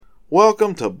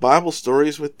Welcome to Bible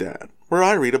Stories with Dad, where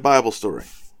I read a Bible story.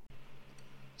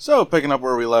 So, picking up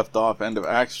where we left off, end of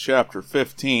Acts chapter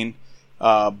 15,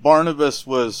 Barnabas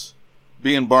was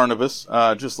being Barnabas,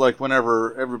 just like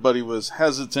whenever everybody was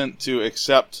hesitant to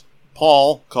accept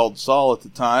Paul, called Saul at the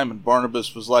time, and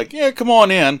Barnabas was like, yeah, come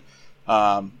on in.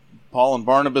 Paul and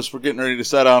Barnabas were getting ready to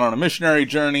set out on a missionary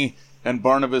journey, and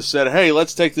Barnabas said, hey,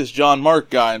 let's take this John Mark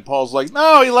guy. And Paul's like,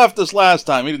 no, he left us last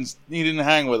time. He didn't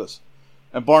hang with us.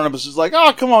 And Barnabas is like,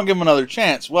 oh, come on, give him another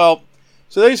chance. Well,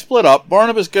 so they split up.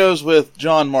 Barnabas goes with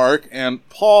John Mark, and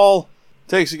Paul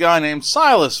takes a guy named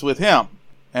Silas with him.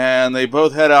 And they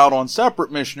both head out on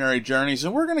separate missionary journeys,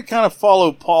 and we're going to kind of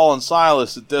follow Paul and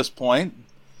Silas at this point.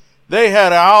 They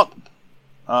head out.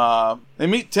 They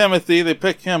meet Timothy. They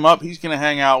pick him up. He's going to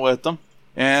hang out with them.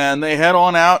 And they head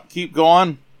on out, keep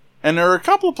going. And there are a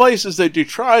couple of places they do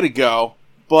try to go,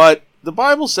 but the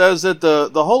Bible says that the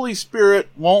Holy Spirit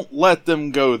won't let them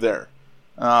go there.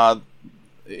 The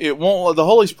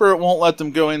Holy Spirit won't let them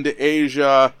go into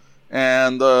Asia,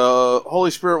 and the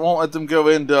Holy Spirit won't let them go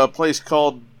into a place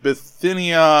called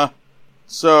Bithynia.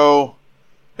 So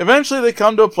eventually they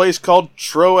come to a place called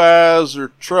Troas,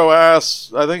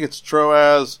 I think it's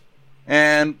Troas,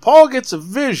 and Paul gets a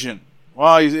vision.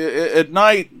 While he's at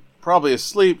night, probably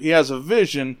asleep, he has a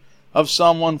vision of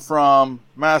someone from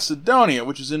Macedonia,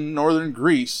 which is in northern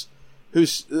Greece.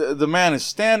 The man is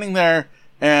standing there,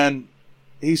 and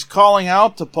he's calling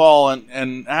out to Paul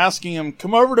and asking him,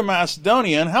 come over to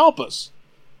Macedonia and help us.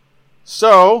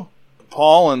 So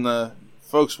Paul and the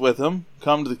folks with him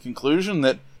come to the conclusion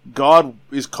that God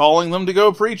is calling them to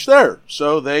go preach there.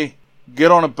 So they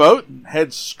get on a boat and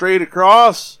head straight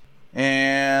across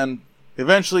and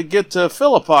eventually get to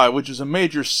Philippi, which is a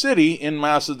major city in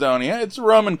Macedonia. It's a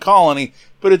Roman colony,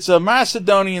 but it's a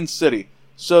Macedonian city.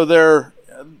 So they're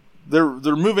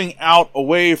moving out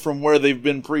away from where they've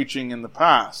been preaching in the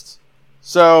past.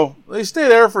 So they stay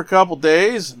there for a couple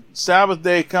days. Sabbath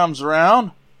day comes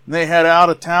around, and they head out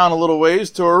of town a little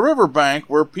ways to a riverbank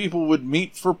where people would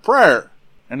meet for prayer.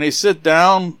 And they sit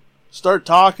down, start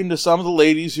talking to some of the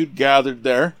ladies who'd gathered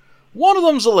there. One of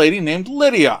them's a lady named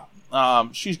Lydia.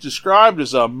 She's described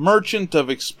as a merchant of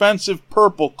expensive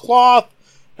purple cloth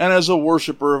and as a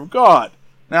worshiper of God.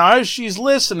 Now, as she's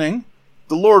listening,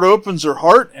 the Lord opens her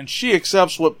heart and she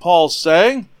accepts what Paul's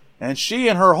saying, and she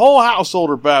and her whole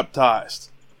household are baptized.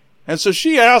 And so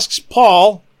she asks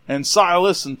Paul and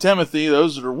Silas and Timothy,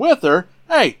 those that are with her,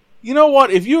 hey, you know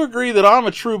what? If you agree that I'm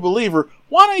a true believer,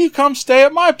 why don't you come stay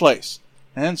at my place?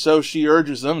 And so she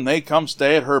urges them, and they come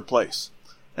stay at her place.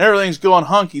 Everything's going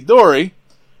hunky-dory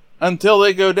until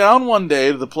they go down one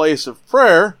day to the place of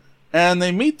prayer, and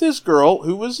they meet this girl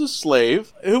who was a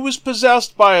slave, who was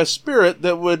possessed by a spirit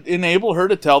that would enable her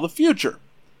to tell the future.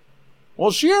 Well,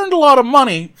 she earned a lot of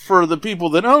money for the people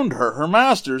that owned her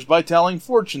masters, by telling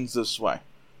fortunes this way.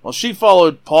 Well, she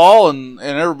followed Paul and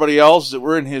everybody else that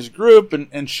were in his group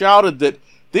and shouted that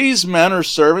these men are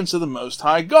servants of the Most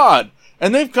High God,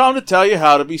 and they've come to tell you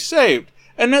how to be saved.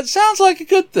 And that sounds like a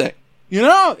good thing. You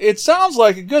know, it sounds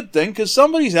like a good thing because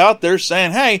somebody's out there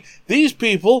saying, hey, these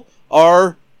people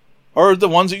are the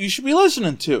ones that you should be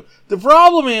listening to. The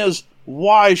problem is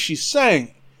why she's saying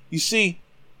it. You see,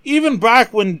 even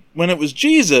back when it was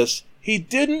Jesus, he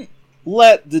didn't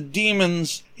let the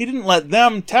demons, he didn't let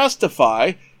them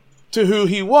testify to who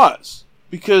he was.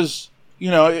 Because,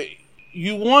 you know,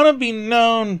 you want to be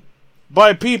known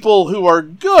by people who are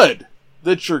good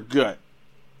that you're good.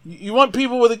 You want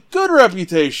people with a good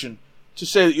reputation to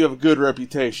say that you have a good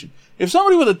reputation. If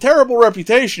somebody with a terrible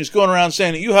reputation is going around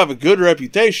saying that you have a good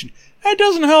reputation, that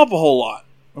doesn't help a whole lot.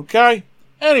 Okay?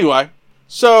 Anyway,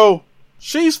 so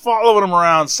she's following him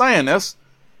around saying this,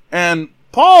 and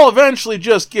Paul eventually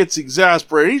just gets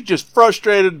exasperated. He's just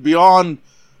frustrated beyond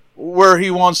where he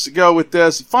wants to go with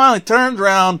this. He finally turns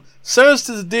around, says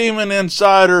to the demon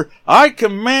inside her, I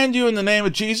command you in the name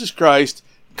of Jesus Christ,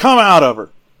 come out of her.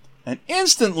 And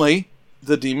instantly,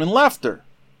 the demon left her.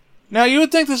 Now, you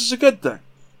would think this is a good thing.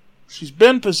 She's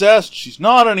been possessed, she's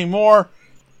not anymore,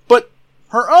 but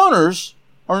her owners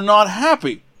are not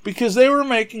happy because they were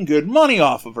making good money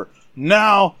off of her.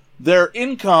 Now, their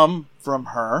income from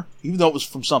her, even though it was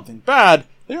from something bad,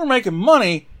 they were making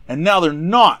money, and now they're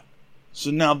not. So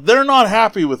now they're not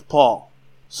happy with Paul.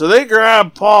 So they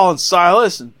grab Paul and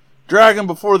Silas and drag them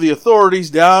before the authorities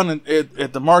down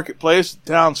at the marketplace, the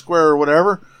town square or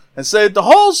whatever, and say the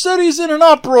whole city's in an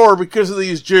uproar because of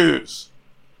these Jews.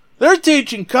 They're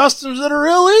teaching customs that are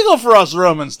illegal for us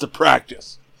Romans to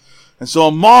practice. And so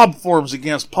a mob forms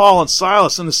against Paul and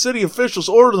Silas, and the city officials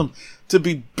order them to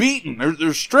be beaten.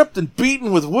 They're stripped and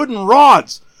beaten with wooden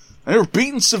rods. And they were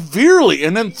beaten severely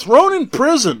and then thrown in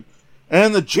prison.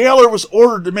 And the jailer was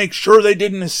ordered to make sure they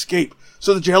didn't escape.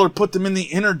 So the jailer put them in the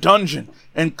inner dungeon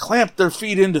and clamped their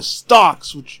feet into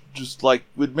stocks, which just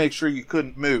would make sure you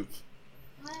couldn't move.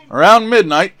 Around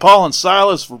midnight, Paul and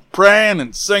Silas were praying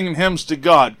and singing hymns to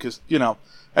God, because,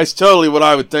 that's totally what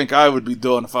I would think I would be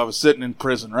doing if I was sitting in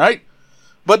prison, right?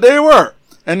 But they were.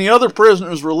 And the other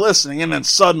prisoners were listening, and then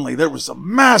suddenly there was a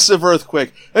massive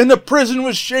earthquake, and the prison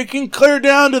was shaking clear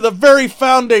down to the very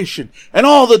foundation, and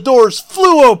all the doors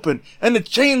flew open, and the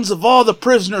chains of all the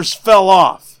prisoners fell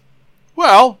off.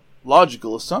 Well,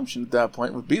 logical assumption at that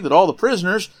point would be that all the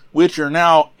prisoners, which are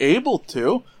now able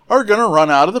to, are going to run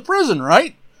out of the prison,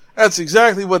 right? That's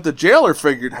exactly what the jailer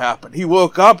figured happened. He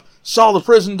woke up, saw the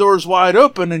prison doors wide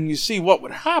open, and you see what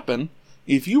would happen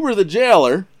if you were the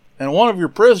jailer and one of your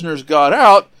prisoners got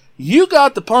out. You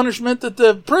got the punishment that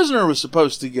the prisoner was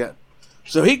supposed to get.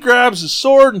 So he grabs his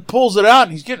sword and pulls it out,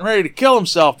 and he's getting ready to kill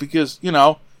himself because,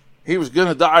 he was going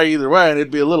to die either way, and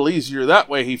it'd be a little easier that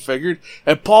way, he figured.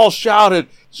 And Paul shouted,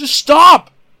 "Just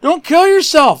stop! Don't kill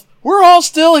yourself! We're all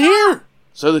still here!"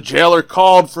 So the jailer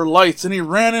called for lights, and he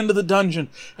ran into the dungeon,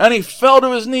 and he fell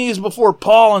to his knees before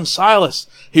Paul and Silas.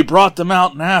 He brought them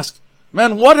out and asked,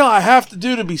 "Men, what do I have to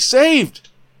do to be saved?"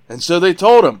 And so they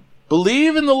told him,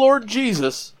 "Believe in the Lord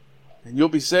Jesus, and you'll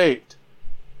be saved,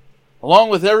 along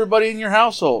with everybody in your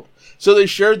household." So they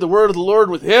shared the word of the Lord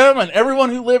with him and everyone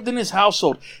who lived in his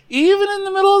household. Even in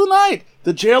the middle of the night,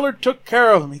 the jailer took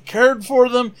care of them. He cared for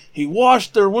them, he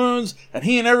washed their wounds, and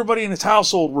he and everybody in his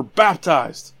household were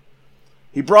baptized.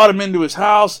 He brought them into his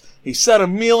house, he set a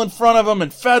meal in front of them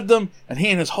and fed them, and he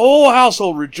and his whole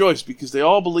household rejoiced because they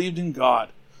all believed in God.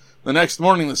 The next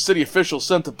morning, the city officials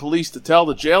sent the police to tell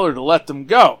the jailer to let them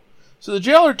go. So the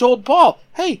jailer told Paul,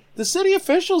 "Hey, the city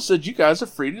officials said you guys are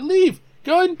free to leave.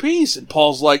 Go in peace." And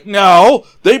Paul's like, "No,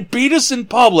 they beat us in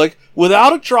public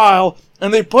without a trial,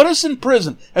 and they put us in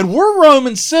prison, and we're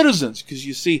Roman citizens." Because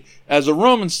you see, as a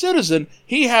Roman citizen,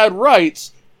 he had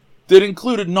rights that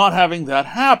included not having that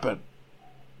happen.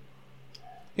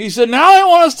 He said, "Now they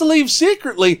want us to leave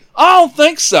secretly. I don't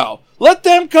think so. Let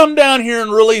them come down here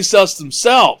and release us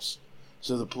themselves."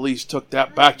 So the police took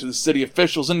that back to the city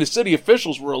officials, and the city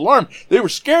officials were alarmed. They were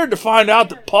scared to find out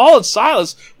that Paul and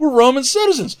Silas were Roman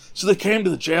citizens. So they came to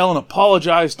the jail and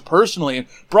apologized personally and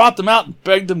brought them out and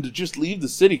begged them to just leave the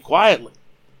city quietly.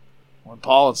 When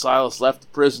Paul and Silas left the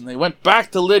prison, they went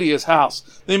back to Lydia's house.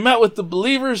 They met with the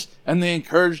believers, and they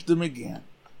encouraged them again.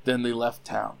 Then they left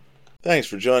town. Thanks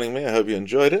for joining me. I hope you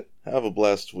enjoyed it. Have a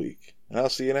blessed week, and I'll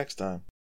see you next time.